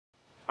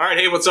Alright,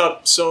 hey, what's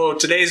up? So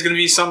today's going to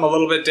be something a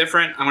little bit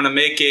different. I'm going to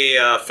make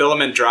a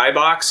filament dry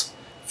box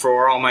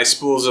for all my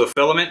spools of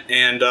filament,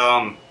 and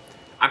I'm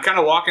kind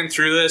of walking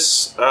through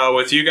this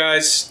with you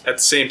guys at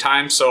the same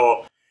time.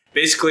 So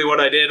basically what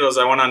I did was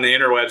I went on the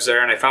interwebs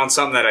there and I found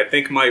something that I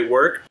think might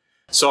work.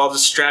 So I'll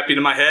just strap you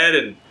to my head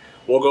and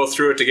we'll go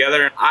through it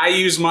together. I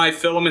use my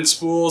filament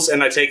spools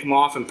and I take them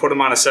off and put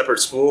them on a separate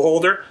spool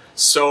holder.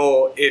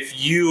 So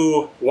if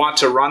you want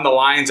to run the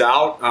lines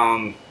out,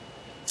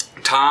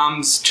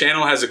 Tom's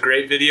channel has a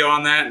great video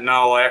on that, and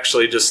I'll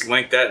actually just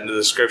link that in the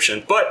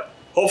description. But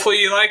hopefully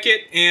you like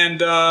it, and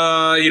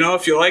you know,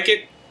 if you like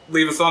it,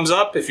 leave a thumbs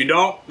up. If you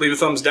don't, leave a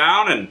thumbs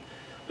down, and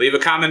leave a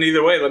comment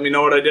either way. Let me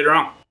know what I did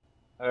wrong.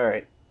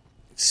 Alright,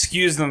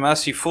 excuse the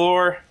messy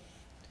floor.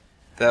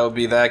 That would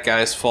be that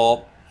guy's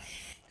fault.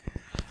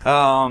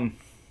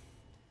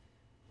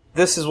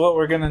 This is what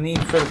we're gonna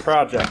need for the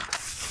project.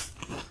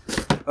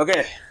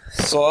 Okay,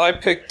 so I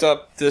picked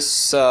up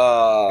this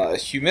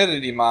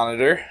humidity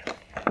monitor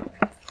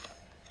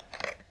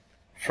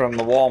from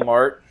the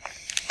Walmart.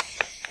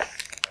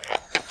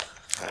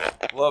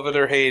 Love it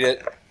or hate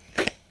it,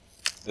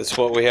 it's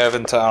what we have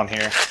in town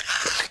here.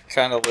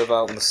 Kind of live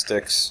out in the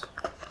sticks.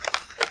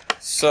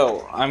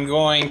 So I'm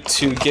going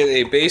to get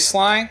a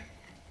baseline.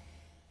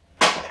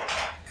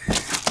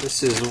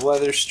 This is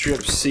weather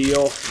strip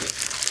seal,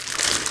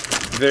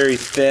 very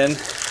thin,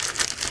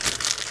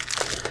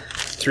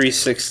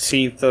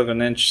 3/16 of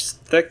an inch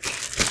thick.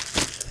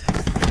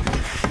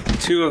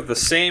 Two of the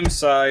same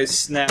size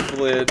snap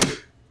lid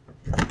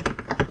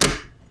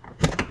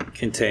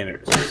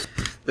containers.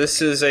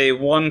 This is a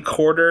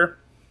 1/4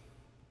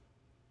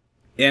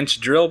 inch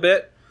drill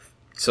bit,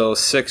 so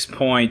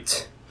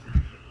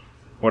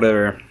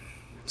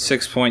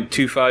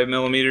 6.25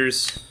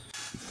 millimeters.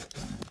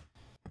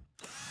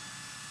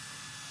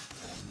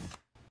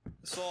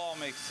 This will all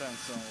make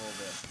sense in a little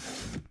bit.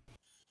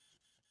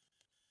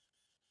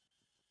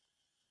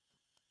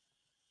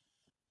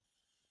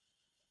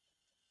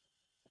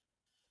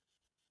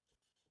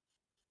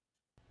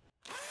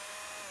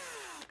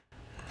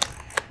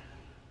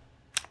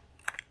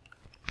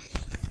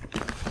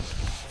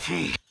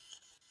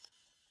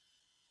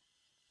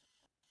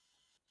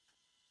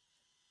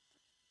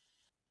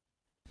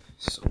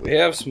 So we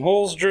have some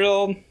holes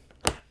drilled.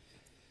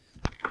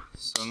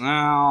 So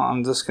now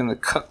I'm just gonna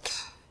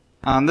cut.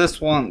 On this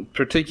one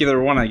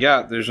particular one I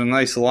got, there's a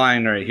nice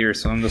line right here,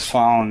 so I'm just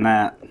following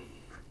that.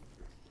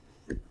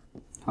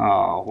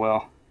 Oh,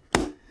 well,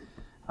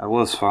 I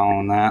was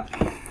following that.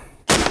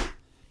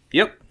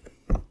 Yep,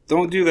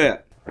 don't do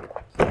that.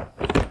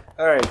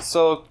 Alright,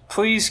 so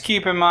please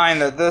keep in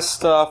mind that this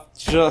stuff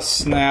just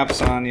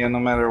snaps on you no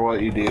matter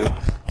what you do.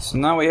 So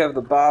now we have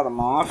the bottom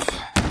off.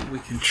 We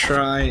can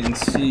try and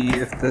see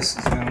if this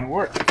is going to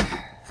work.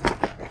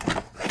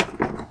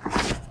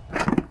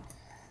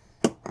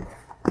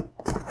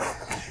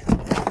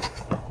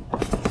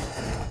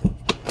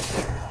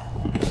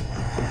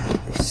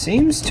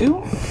 Seems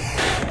to.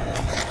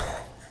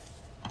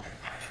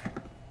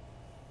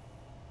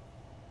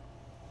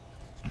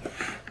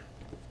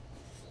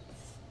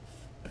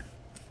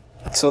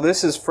 So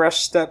this is Fresh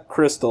Step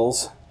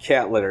Crystals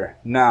cat litter.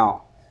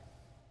 Now,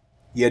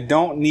 you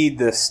don't need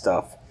this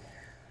stuff.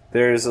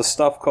 There's a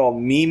stuff called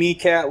Mimi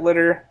cat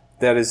litter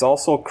that is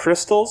also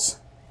crystals.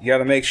 You got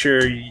to make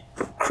sure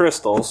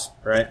crystals,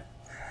 right?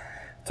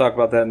 Talk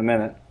about that in a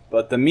minute.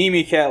 But the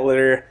Mimi cat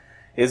litter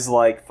is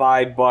like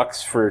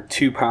 $5 for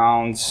 2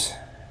 pounds,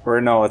 or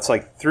no, it's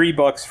like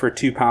 $3 for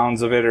 2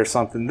 pounds of it or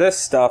something. This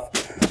stuff,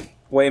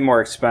 way more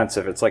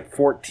expensive. It's like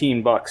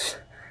 $14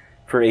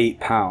 for 8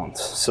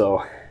 pounds.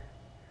 So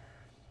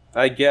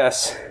I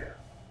guess,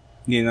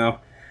 you know,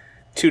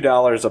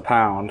 $2 a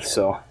pound,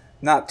 so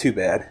not too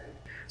bad.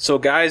 So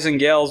guys and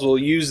gals will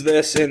use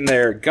this in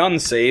their gun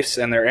safes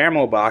and their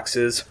ammo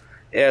boxes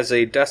as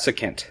a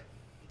desiccant.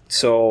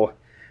 So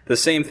the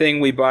same thing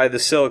we buy the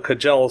silica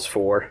gels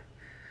for,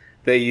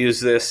 they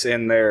use this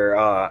in their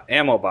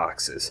ammo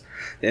boxes.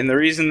 And the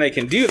reason they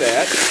can do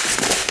that,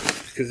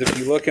 because if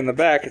you look in the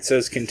back it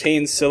says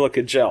contains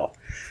silica gel.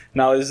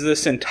 Now is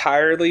this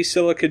entirely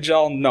silica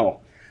gel?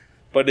 No.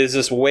 But is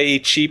this way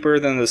cheaper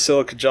than the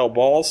silica gel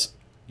balls?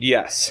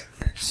 Yes.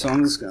 So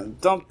I'm just going to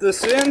dump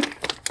this in.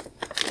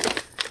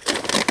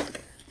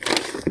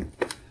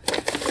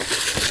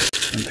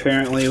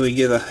 Apparently we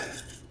get a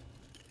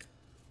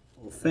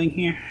little thing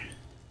here.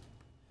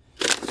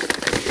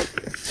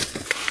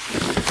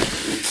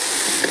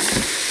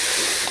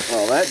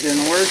 Well, that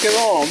didn't work at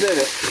all, did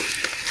it?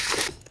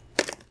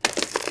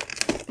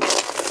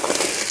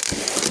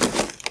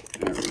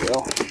 There we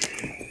go.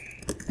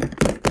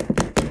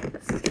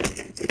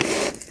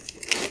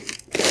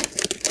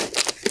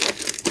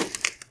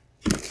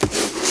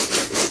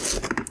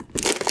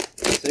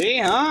 See,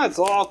 huh? It's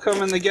all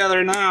coming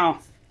together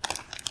now.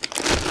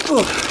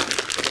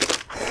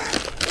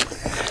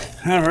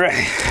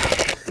 Alright,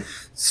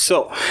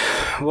 so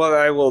what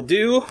I will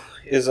do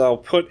is I'll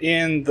put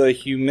in the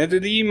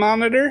humidity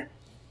monitor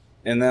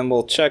and then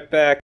we'll check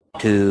back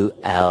 2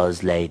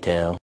 hours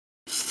later.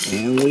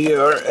 And we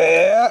are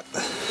at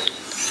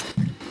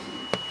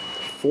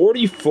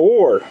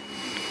 44.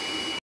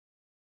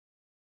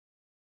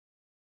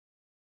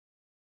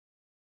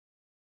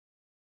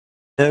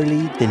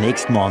 Early the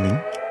next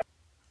morning.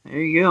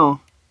 There you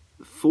go.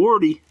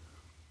 40.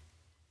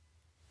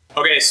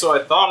 Okay, so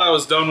I thought I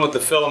was done with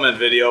the filament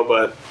video,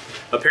 but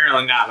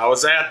apparently not. I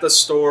was at the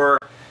store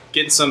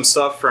getting some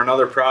stuff for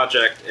another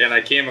project, and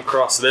I came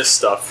across this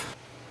stuff.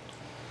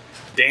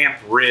 Damp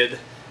rid.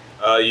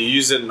 You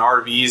use it in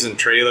RVs and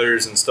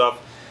trailers and stuff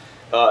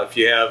if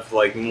you have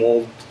like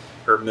mold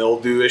or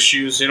mildew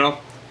issues, you know.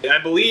 I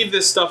believe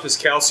this stuff is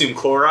calcium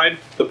chloride.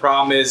 The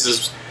problem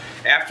is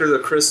after the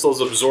crystals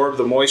absorb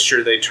the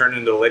moisture, they turn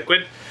into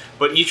liquid.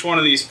 But each one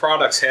of these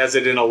products has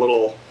it in a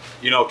little,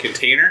 you know,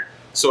 container,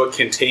 so it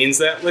contains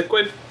that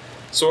liquid.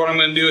 So what I'm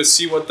going to do is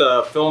see what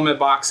the filament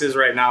box is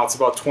right now. It's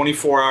about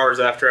 24 hours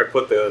after I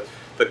put the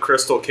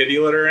crystal kitty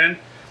litter in.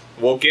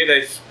 We'll get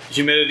a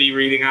humidity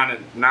reading on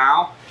it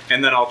now,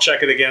 and then I'll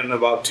check it again in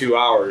about 2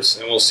 hours,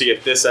 and we'll see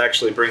if this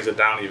actually brings it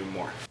down even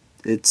more.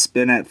 It's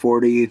been at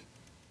 40.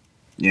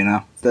 You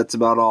know, that's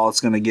about all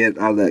it's going to get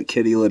out of that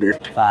kitty litter.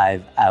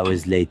 5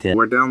 hours later.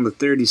 We're down to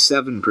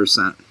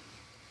 37%.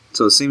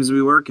 So it seems to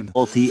be working.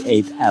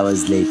 48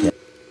 hours later.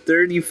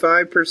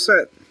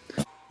 35%.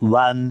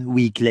 1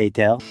 week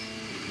later.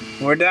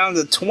 We're down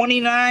to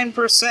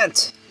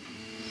 29%.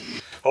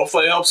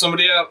 Hopefully it helps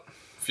somebody out.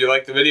 If you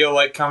like the video,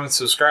 like, comment,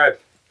 subscribe.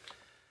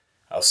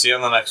 I'll see you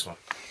on the next one.